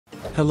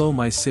Hello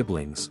my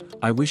siblings,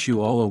 I wish you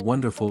all a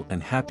wonderful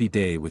and happy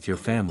day with your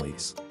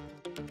families.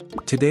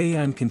 Today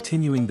I'm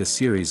continuing the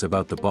series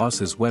about the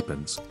boss's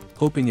weapons,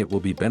 hoping it will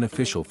be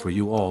beneficial for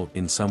you all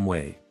in some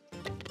way.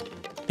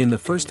 In the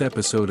first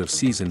episode of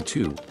Season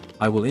 2,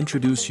 I will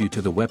introduce you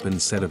to the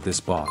weapons set of this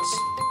boss.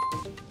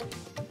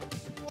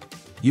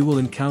 You will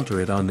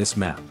encounter it on this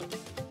map.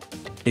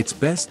 It's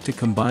best to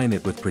combine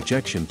it with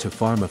projection to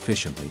farm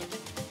efficiently.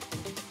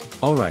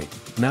 Alright,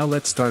 now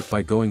let's start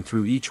by going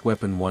through each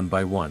weapon one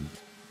by one.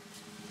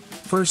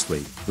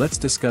 Firstly, let's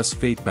discuss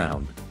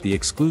Fatebound, the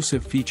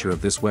exclusive feature of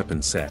this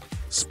weapon set,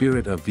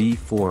 Spirit of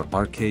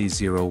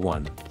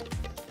V4RK01.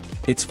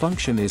 Its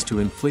function is to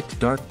inflict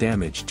dark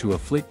damage to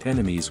afflict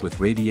enemies with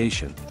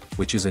radiation,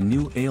 which is a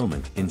new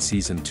ailment in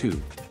Season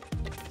 2.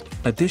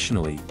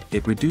 Additionally,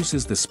 it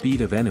reduces the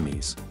speed of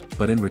enemies,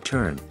 but in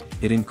return,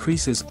 it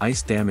increases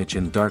ice damage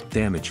and dark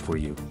damage for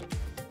you.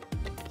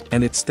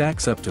 And it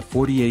stacks up to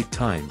 48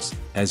 times,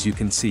 as you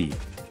can see.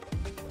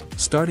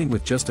 Starting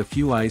with just a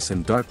few ice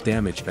and dark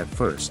damage at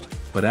first,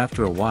 but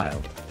after a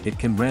while, it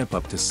can ramp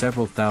up to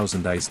several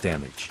thousand ice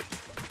damage.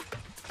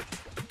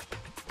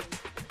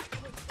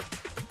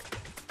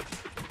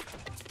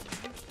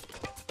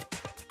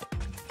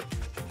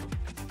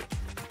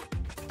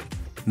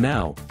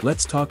 Now,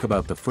 let's talk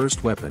about the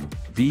first weapon,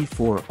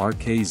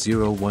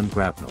 V4RK01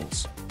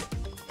 Grapnels.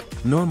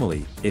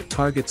 Normally, it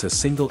targets a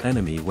single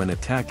enemy when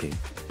attacking,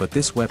 but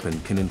this weapon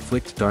can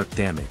inflict dark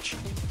damage.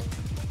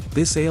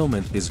 This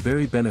ailment is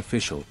very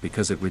beneficial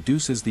because it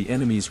reduces the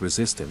enemy's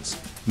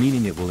resistance,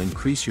 meaning it will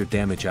increase your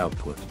damage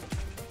output.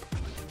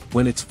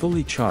 When it's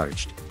fully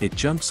charged, it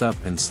jumps up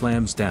and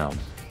slams down,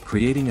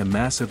 creating a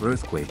massive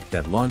earthquake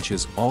that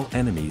launches all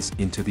enemies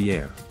into the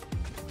air.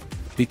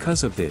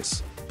 Because of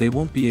this, they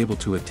won't be able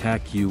to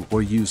attack you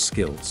or use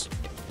skills.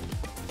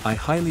 I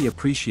highly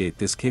appreciate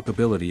this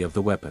capability of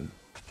the weapon.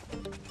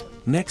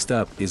 Next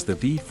up is the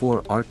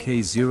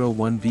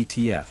V4RK01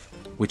 VTF,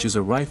 which is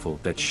a rifle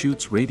that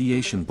shoots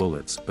radiation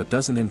bullets but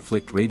doesn't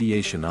inflict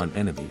radiation on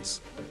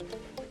enemies.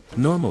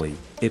 Normally,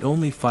 it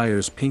only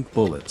fires pink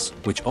bullets,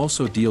 which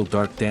also deal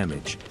dark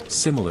damage,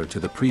 similar to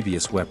the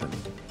previous weapon.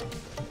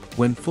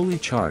 When fully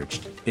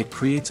charged, it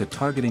creates a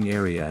targeting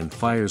area and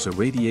fires a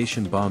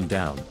radiation bomb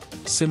down,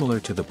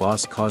 similar to the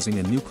boss causing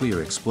a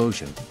nuclear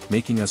explosion,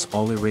 making us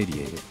all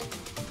irradiated.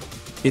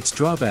 Its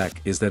drawback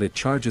is that it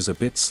charges a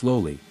bit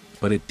slowly,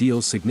 but it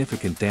deals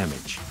significant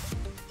damage.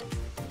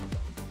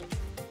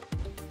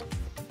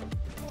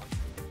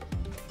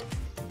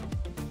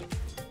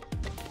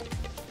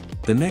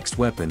 The next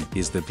weapon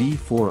is the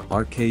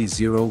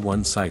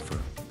V4RK01 Cypher.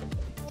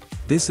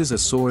 This is a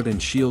sword and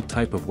shield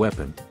type of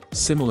weapon,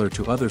 similar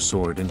to other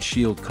sword and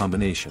shield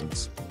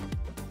combinations.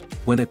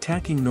 When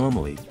attacking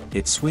normally,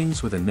 it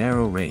swings with a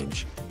narrow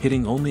range,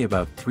 hitting only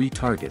about 3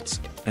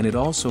 targets, and it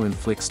also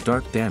inflicts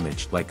dark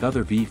damage like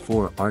other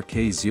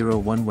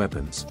V4RK01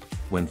 weapons.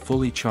 When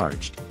fully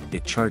charged,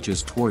 it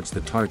charges towards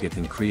the target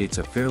and creates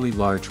a fairly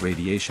large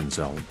radiation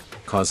zone,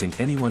 causing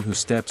anyone who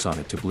steps on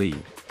it to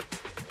bleed.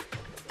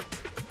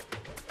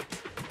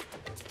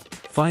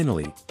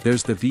 Finally,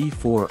 there's the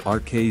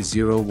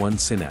V4RK01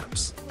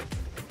 Synapse.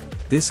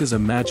 This is a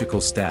magical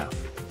staff.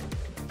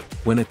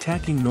 When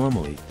attacking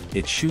normally,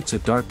 it shoots a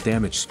dark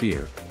damage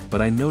sphere,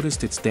 but I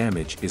noticed its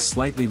damage is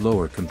slightly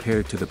lower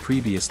compared to the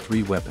previous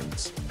 3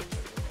 weapons.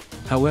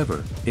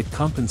 However, it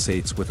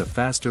compensates with a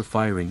faster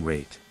firing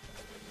rate.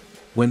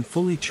 When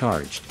fully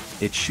charged,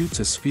 it shoots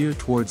a sphere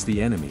towards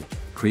the enemy,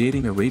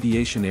 creating a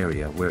radiation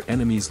area where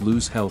enemies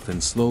lose health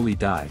and slowly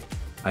die.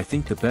 I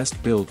think the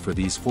best build for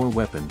these 4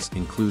 weapons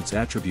includes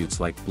attributes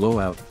like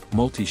Blowout,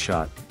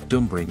 Multi-Shot,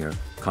 Doombringer,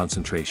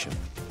 Concentration.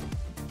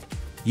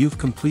 You've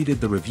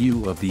completed the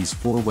review of these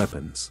 4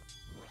 weapons.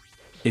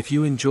 If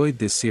you enjoyed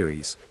this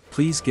series,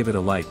 please give it a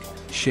like,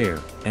 share,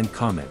 and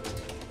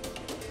comment.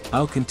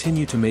 I'll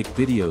continue to make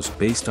videos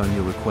based on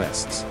your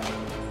requests.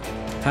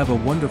 Have a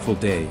wonderful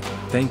day,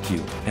 thank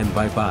you, and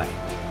bye-bye.